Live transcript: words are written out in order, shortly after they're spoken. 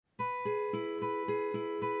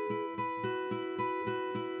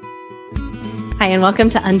Hi, and welcome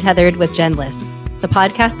to Untethered with Jen Liss, the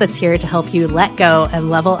podcast that's here to help you let go and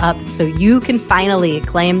level up so you can finally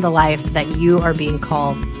claim the life that you are being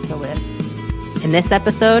called to live. In this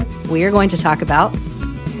episode, we are going to talk about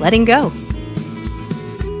letting go.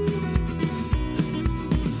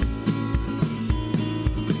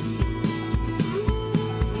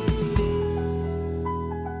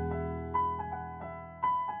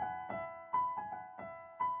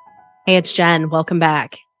 Hey, it's Jen. Welcome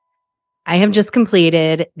back. I have just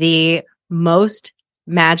completed the most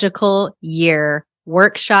magical year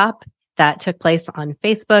workshop that took place on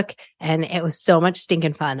Facebook, and it was so much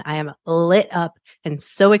stinking fun. I am lit up and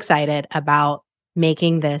so excited about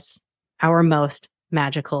making this our most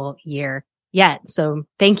magical year yet. So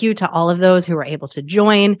thank you to all of those who were able to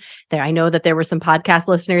join there. I know that there were some podcast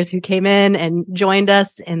listeners who came in and joined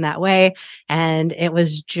us in that way, and it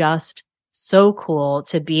was just so cool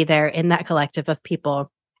to be there in that collective of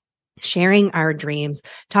people, sharing our dreams,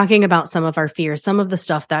 talking about some of our fears, some of the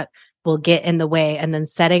stuff that will get in the way, and then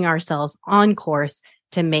setting ourselves on course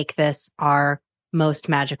to make this our most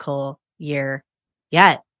magical year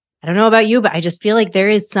yet. I don't know about you, but I just feel like there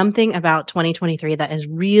is something about 2023 that is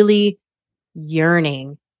really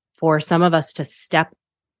yearning for some of us to step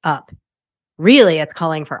up. Really, it's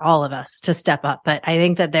calling for all of us to step up. But I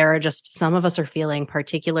think that there are just some of us are feeling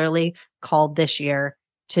particularly called this year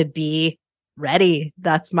to be ready.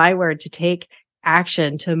 That's my word, to take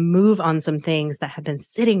action, to move on some things that have been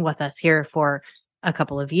sitting with us here for a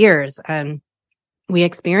couple of years. And we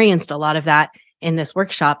experienced a lot of that in this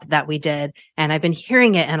workshop that we did. And I've been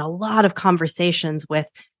hearing it in a lot of conversations with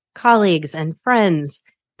colleagues and friends.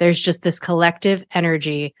 There's just this collective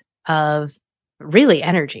energy of really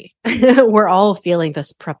energy. We're all feeling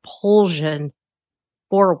this propulsion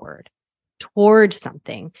forward toward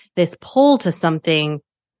something, this pull to something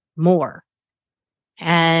more.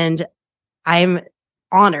 And I'm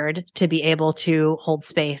honored to be able to hold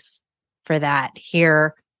space for that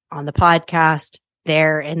here on the podcast,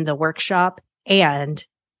 there in the workshop, and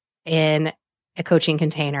in a coaching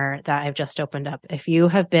container that I've just opened up. If you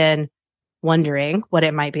have been wondering what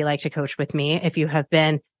it might be like to coach with me, if you have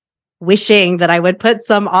been wishing that I would put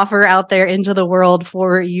some offer out there into the world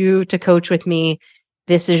for you to coach with me,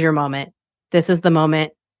 this is your moment. This is the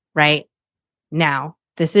moment right now.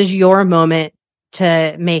 This is your moment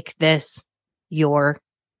to make this your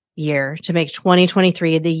year, to make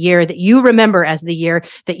 2023 the year that you remember as the year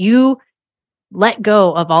that you let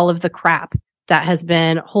go of all of the crap that has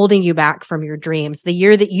been holding you back from your dreams, the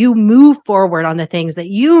year that you move forward on the things that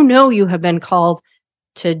you know you have been called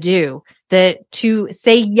to do, that to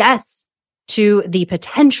say yes to the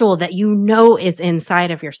potential that you know is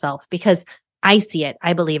inside of yourself, because I see it.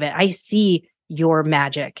 I believe it. I see your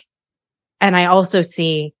magic. And I also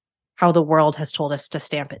see how the world has told us to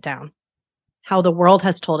stamp it down, how the world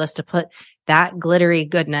has told us to put that glittery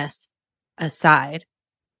goodness aside,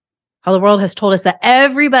 how the world has told us that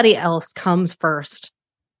everybody else comes first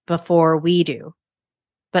before we do.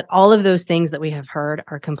 But all of those things that we have heard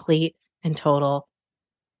are complete and total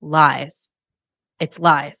lies. It's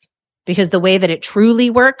lies. Because the way that it truly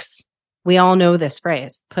works, we all know this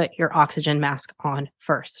phrase, put your oxygen mask on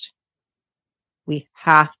first. We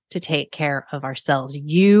have to take care of ourselves.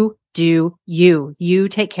 You do you. You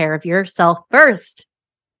take care of yourself first.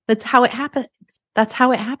 That's how it happens. That's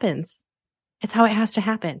how it happens. It's how it has to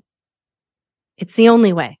happen. It's the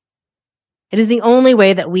only way. It is the only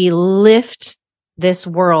way that we lift this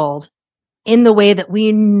world in the way that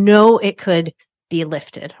we know it could be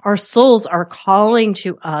lifted. Our souls are calling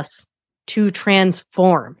to us to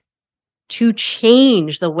transform, to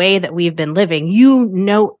change the way that we've been living. You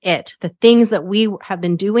know it. The things that we have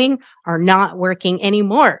been doing are not working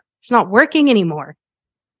anymore. It's not working anymore.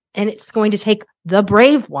 And it's going to take the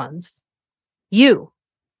brave ones, you,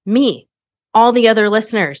 me, all the other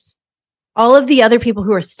listeners, all of the other people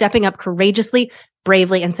who are stepping up courageously,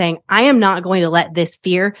 bravely, and saying, I am not going to let this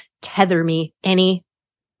fear tether me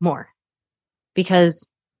anymore. Because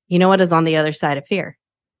you know what is on the other side of fear?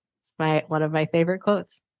 It's one of my favorite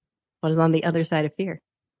quotes. What is on the other side of fear?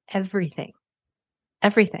 Everything.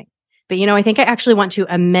 Everything. But I think I actually want to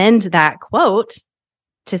amend that quote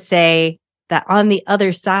to say that on the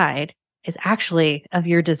other side is actually of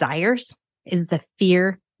your desires is the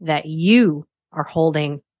fear that you are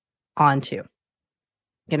holding on to. I'm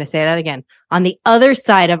going to say that again. On the other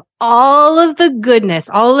side of all of the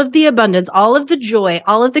goodness, all of the abundance, all of the joy,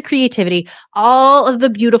 all of the creativity, all of the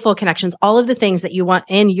beautiful connections, all of the things that you want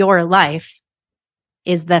in your life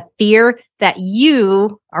is the fear that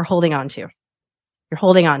you are holding on to. You're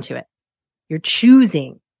holding on to it. You're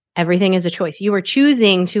choosing. Everything is a choice. You are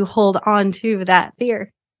choosing to hold on to that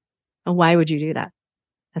fear. And why would you do that?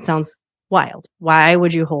 That sounds wild. Why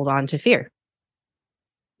would you hold on to fear?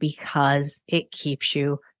 Because it keeps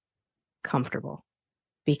you comfortable.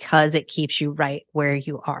 Because it keeps you right where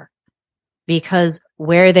you are. Because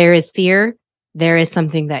where there is fear, there is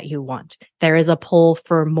something that you want. There is a pull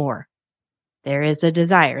for more. There is a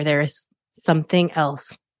desire. There is something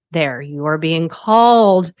else there. You are being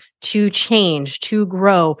called to change, to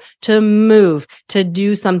grow, to move, to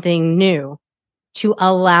do something new, to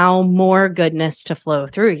allow more goodness to flow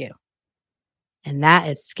through you. And that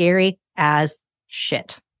is scary as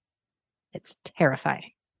shit. It's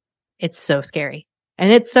terrifying. It's so scary.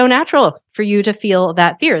 And it's so natural for you to feel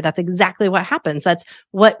that fear. That's exactly what happens. That's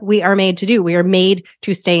what we are made to do. We are made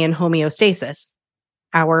to stay in homeostasis.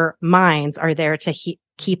 Our minds are there to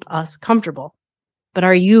keep us comfortable. But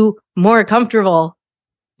are you more comfortable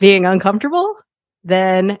being uncomfortable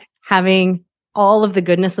than having all of the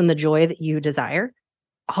goodness and the joy that you desire?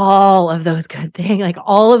 All of those good things, like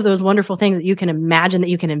all of those wonderful things that you can imagine, that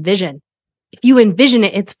you can envision. If you envision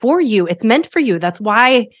it, it's for you. It's meant for you. That's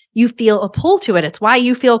why you feel a pull to it. It's why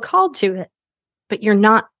you feel called to it. But you're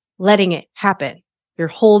not letting it happen. You're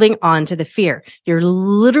holding on to the fear. You're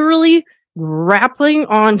literally grappling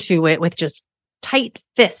onto it with just tight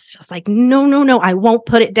fists. It's like, no, no, no, I won't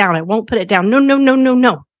put it down. I won't put it down. No, no, no, no,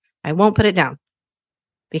 no. I won't put it down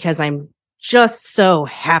because I'm just so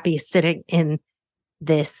happy sitting in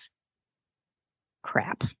this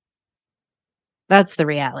crap. That's the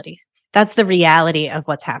reality. That's the reality of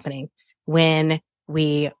what's happening when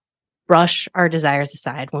we brush our desires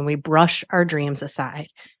aside, when we brush our dreams aside,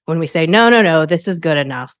 when we say, no, no, no, this is good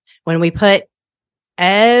enough. When we put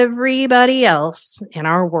everybody else in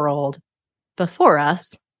our world before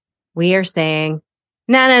us, we are saying,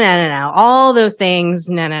 no, no, no, no, no, all those things.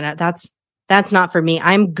 No, no, no, that's not for me.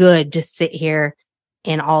 I'm good to sit here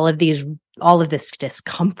in all of this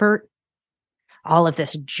discomfort, all of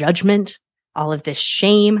this judgment, all of this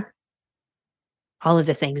shame, all of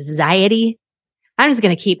this anxiety. I'm just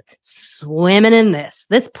going to keep swimming in this.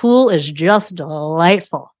 This pool is just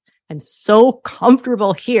delightful. I'm so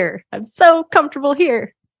comfortable here. I'm so comfortable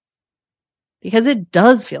here. Because it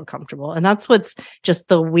does feel comfortable. And that's what's just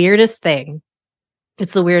the weirdest thing.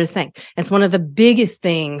 It's the weirdest thing. It's one of the biggest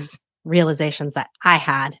realizations that I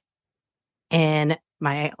had in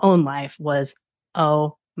my own life was,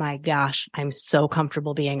 oh my gosh, I'm so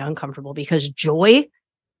comfortable being uncomfortable, because joy,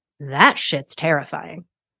 that shit's terrifying.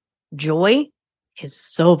 Joy is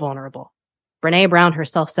so vulnerable. Brené Brown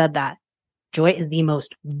herself said that. Joy is the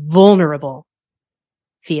most vulnerable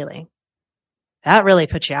feeling. That really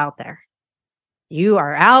puts you out there. You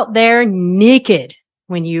are out there naked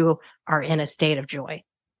when you are in a state of joy.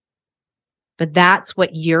 But that's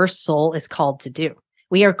what your soul is called to do.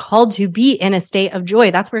 We are called to be in a state of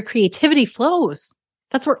joy. That's where creativity flows.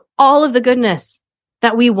 That's where all of the goodness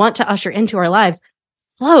that we want to usher into our lives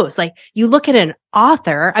flows. Like, you look at an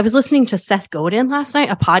author. I was listening to Seth Godin last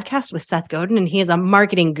night, a podcast with Seth Godin, and he is a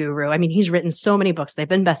marketing guru. I mean, he's written so many books. They've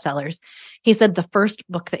been bestsellers. He said the first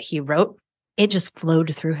book that he wrote, it just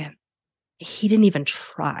flowed through him. He didn't even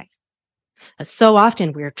try. So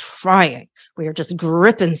often we're trying. We are just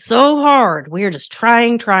gripping so hard. We are just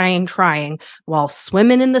trying while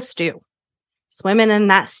swimming in the stew, swimming in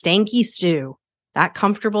that stanky stew, that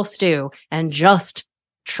comfortable stew, and just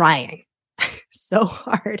trying so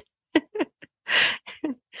hard.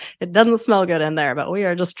 It doesn't smell good in there, but we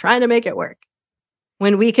are just trying to make it work.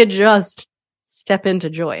 When we could just step into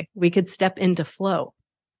joy, we could step into flow,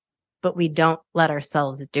 but we don't let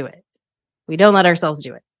ourselves do it. We don't let ourselves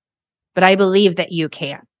do it. But I believe that you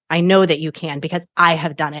can. I know that you can, because I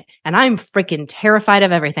have done it, and I'm freaking terrified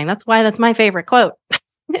of everything. That's why that's my favorite quote.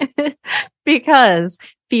 Because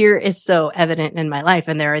fear is so evident in my life.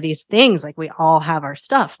 And there are these things, like, we all have our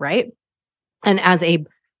stuff, right? And as a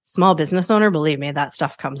small business owner, believe me, that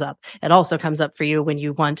stuff comes up. It also comes up for you when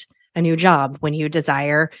you want a new job, when you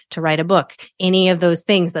desire to write a book, any of those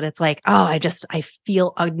things that it's like, oh, I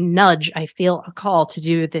feel a nudge. I feel a call to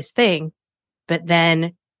do this thing. But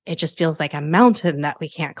then it just feels like a mountain that we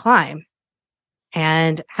can't climb.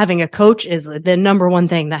 And having a coach is the number one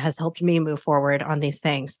thing that has helped me move forward on these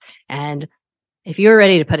things. And if you're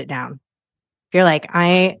ready to put it down, if you're like,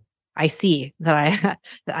 I see that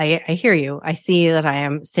I hear you. I see that I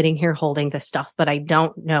am sitting here holding this stuff, but I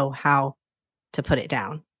don't know how to put it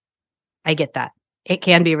down. I get that. It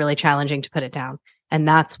can be really challenging to put it down. And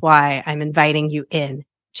that's why I'm inviting you in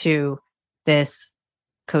to this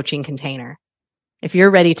coaching container. If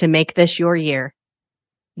you're ready to make this your year,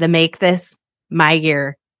 the Make This My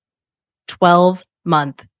Year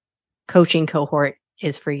 12-month coaching cohort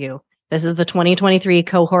is for you. This is the 2023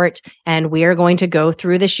 cohort, and we are going to go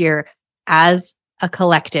through this year as a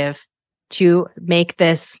collective to make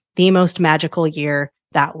this the most magical year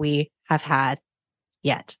that we have had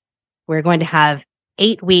yet. We're going to have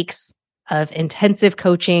 8 weeks of intensive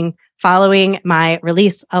coaching following my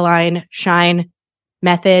Release, Align, Shine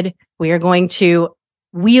method. We are going to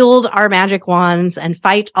wield our magic wands and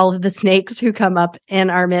fight all of the snakes who come up in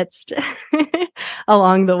our midst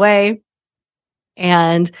along the way.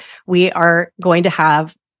 And we are going to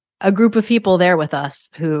have a group of people there with us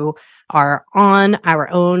who are on our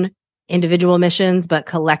own individual missions, but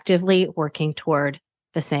collectively working toward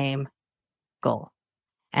the same goal.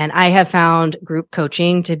 And I have found group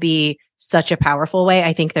coaching to be such a powerful way.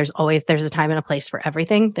 I think there's a time and a place for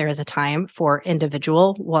everything. There is a time for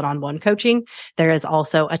individual one-on-one coaching. There is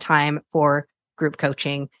also a time for group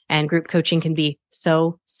coaching, and group coaching can be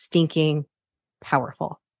so stinking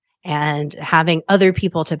powerful. And having other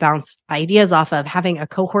people to bounce ideas off of, having a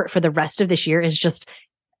cohort for the rest of this year is just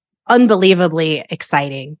unbelievably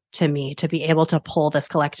exciting to me, to be able to pull this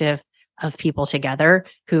collective of people together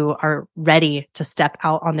who are ready to step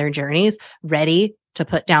out on their journeys, ready to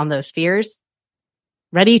put down those fears,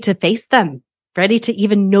 ready to face them, ready to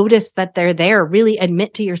even notice that they're there, really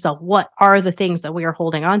admit to yourself, what are the things that we are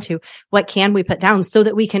holding on to? What can we put down so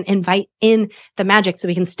that we can invite in the magic, so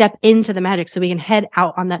we can step into the magic, so we can head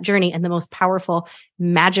out on that journey in the most powerful,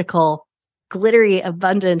 magical, glittery,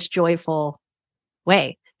 abundant, joyful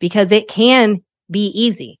way, because it can be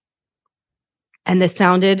easy. And this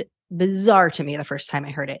sounded bizarre to me the first time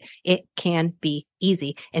I heard it. It can be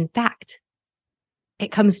easy. In fact,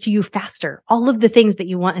 it comes to you faster. All of the things that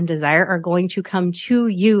you want and desire are going to come to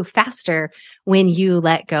you faster when you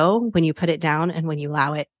let go, when you put it down, and when you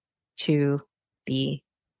allow it to be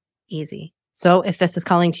easy. So if this is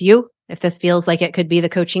calling to you, if this feels like it could be the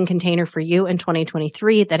coaching container for you in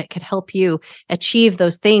 2023, that it could help you achieve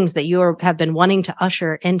those things that you have been wanting to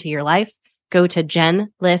usher into your life, go to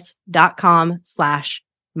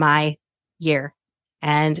jenliss.com/myyear.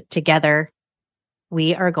 And together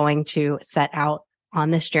we are going to set out on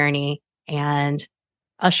this journey and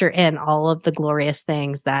usher in all of the glorious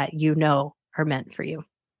things that you know are meant for you.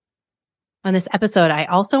 On this episode, I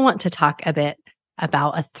also want to talk a bit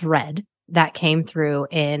about a thread that came through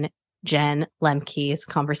in Jen Lemke's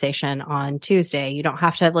conversation on Tuesday. You don't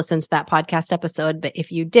have to have listened to that podcast episode, but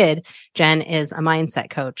if you did, Jen is a mindset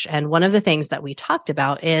coach. And one of the things that we talked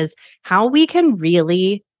about is how we can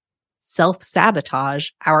really self-sabotage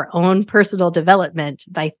our own personal development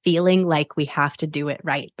by feeling like we have to do it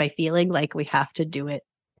right, by feeling like we have to do it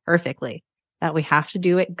perfectly, that we have to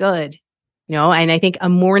do it good. And I think a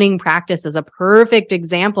morning practice is a perfect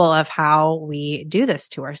example of how we do this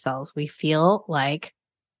to ourselves. We feel like,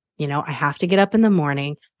 I have to get up in the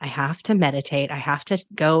morning. I have to meditate. I have to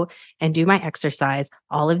go and do my exercise.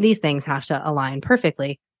 All of these things have to align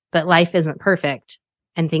perfectly, but life isn't perfect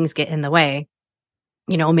and things get in the way.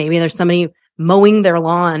 Maybe there's somebody mowing their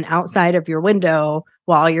lawn outside of your window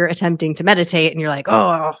while you're attempting to meditate, and you're like, oh,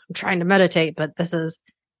 I'm trying to meditate, but this is,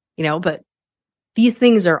 but these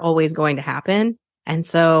things are always going to happen. And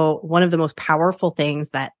so one of the most powerful things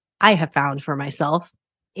that I have found for myself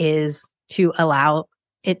is to allow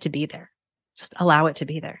it to be there. Just allow it to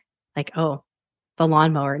be there. Like, oh, the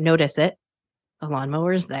lawnmower, notice it. The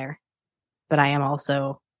lawnmower is there, but I am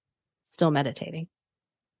also still meditating.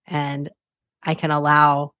 And I can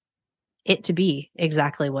allow it to be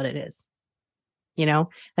exactly what it is.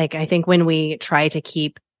 I think when we try to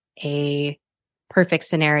keep a perfect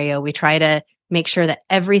scenario, we try to make sure that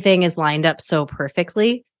everything is lined up so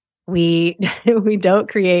perfectly. We don't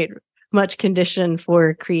create much condition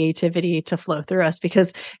for creativity to flow through us,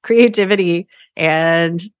 because creativity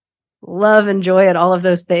and love and joy and all of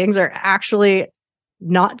those things are actually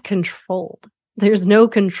not controlled. There's no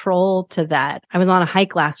control to that. I was on a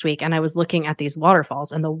hike last week and I was looking at these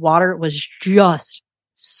waterfalls, and the water was just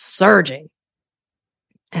surging.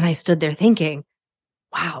 And I stood there thinking,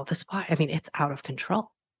 wow, this water, it's out of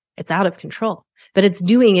control. It's out of control, but it's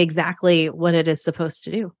doing exactly what it is supposed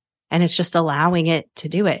to do. And it's just allowing it to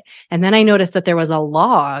do it. And then I noticed that there was a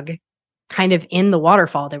log kind of in the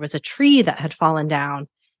waterfall. There was a tree that had fallen down.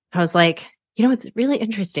 I was like, it's really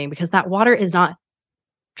interesting, because that water is not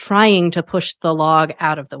trying to push the log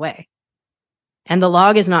out of the way. And the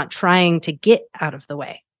log is not trying to get out of the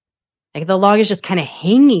way. Like, the log is just kind of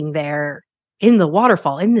hanging there in the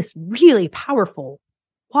waterfall, in this really powerful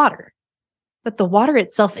water. But the water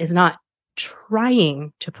itself is not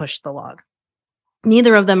trying to push the log.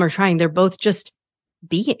 Neither of them are trying. They're both just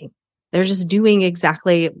being. They're just doing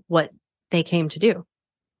exactly what they came to do.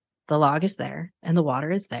 The log is there and the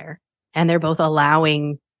water is there, and they're both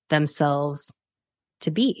allowing themselves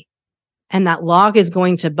to be. And that log is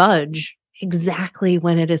going to budge exactly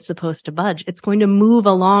when it is supposed to budge. It's going to move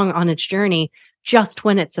along on its journey just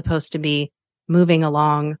when it's supposed to be moving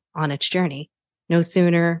along on its journey. No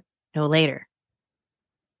sooner, no later.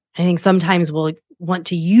 I think sometimes we'll want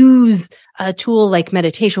to use a tool like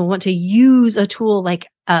meditation. We'll want to use a tool like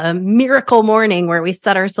a miracle morning where we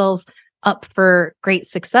set ourselves up for great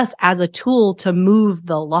success as a tool to move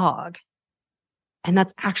the log. And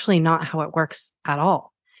that's actually not how it works at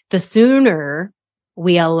all. The sooner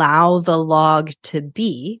we allow the log to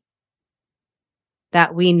be,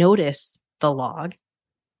 that we notice the log,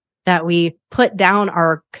 that we put down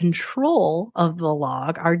our control of the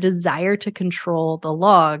log, our desire to control the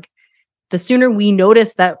log, the sooner we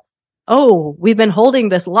notice that, oh, we've been holding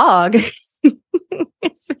this log.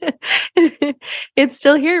 It's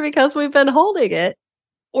still here because we've been holding it.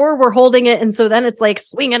 Or we're holding it, and so then it's like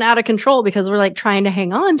swinging out of control because we're like trying to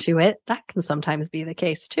hang on to it. That can sometimes be the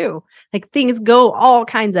case too. Like things go all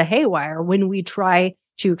kinds of haywire when we try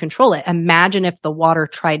to control it. Imagine if the water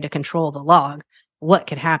tried to control the log, what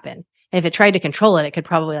could happen? If it tried to control it, it could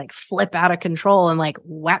probably like flip out of control and like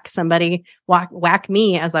whack somebody, whack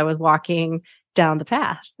me as I was walking down the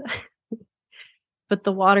path. But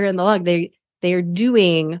the water and the log, they are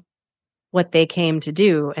doing what they came to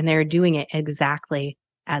do, and they're doing it exactly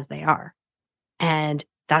as they are. And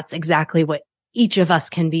that's exactly what each of us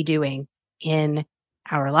can be doing in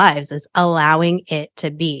our lives, is allowing it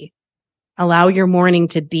to be. Allow your morning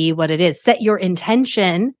to be what it is. Set your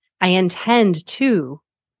intention. I intend to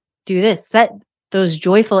do this. Set those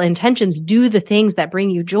joyful intentions. Do the things that bring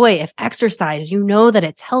you joy. If exercise, you know that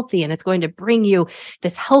it's healthy and it's going to bring you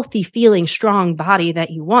this healthy feeling, strong body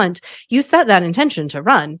that you want. You set that intention to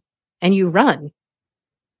run, and you run.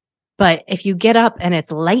 But if you get up and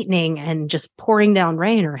it's lightning and just pouring down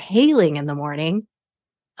rain or hailing in the morning,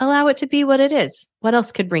 allow it to be what it is. What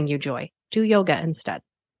else could bring you joy? Do yoga instead.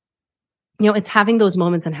 You know, it's having those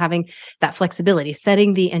moments and having that flexibility,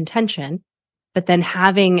 setting the intention, but then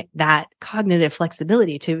having that cognitive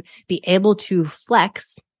flexibility to be able to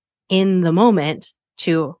flex in the moment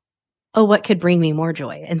to, oh, what could bring me more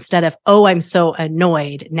joy? Instead of, oh, I'm so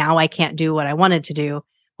annoyed. Now I can't do what I wanted to do.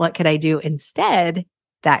 What could I do instead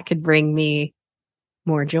that could bring me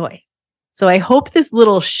more joy? So I hope this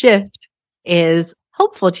little shift is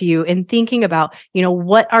helpful to you in thinking about, you know,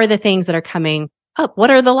 what are the things that are coming up? What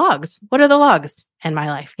are the logs? What are the logs in my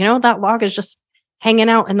life? You know, that log is just hanging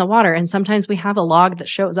out in the water. And sometimes we have a log that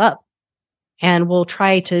shows up and we'll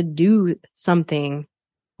try to do something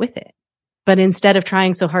with it. But instead of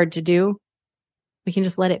trying so hard to do, we can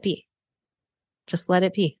just let it be. Just let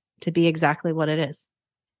it be, to be exactly what it is.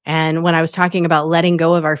 And when I was talking about letting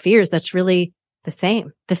go of our fears, that's really the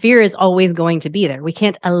same. The fear is always going to be there. We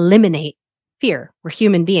can't eliminate fear. We're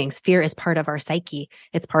human beings. Fear is part of our psyche.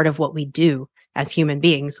 It's part of what we do as human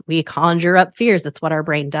beings. We conjure up fears. That's what our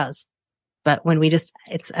brain does. But when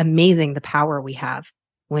it's amazing the power we have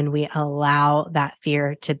when we allow that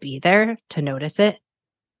fear to be there, to notice it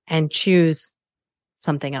and choose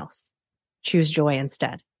something else. Choose joy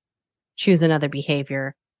instead. Choose another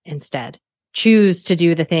behavior instead. Choose to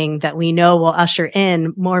do the thing that we know will usher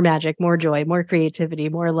in more magic, more joy, more creativity,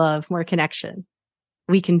 more love, more connection.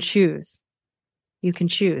 We can choose. You can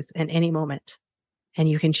choose in any moment. And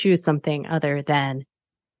you can choose something other than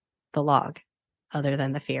the log, other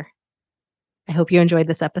than the fear. I hope you enjoyed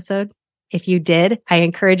this episode. If you did, I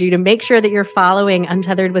encourage you to make sure that you're following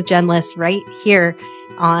Untethered with Jen Liss right here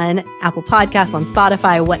on Apple Podcasts, on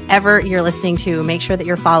Spotify, whatever you're listening to. Make sure that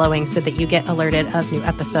you're following so that you get alerted of new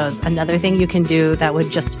episodes. Another thing you can do that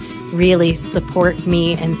would just really support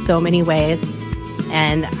me in so many ways,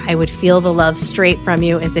 and I would feel the love straight from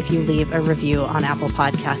you, is if you leave a review on Apple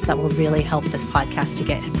Podcasts. That will really help this podcast to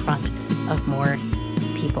get in front of more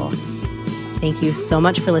people. Thank you so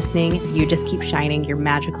much for listening. You just keep shining your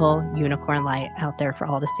magical unicorn light out there for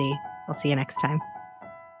all to see. I'll see you next time.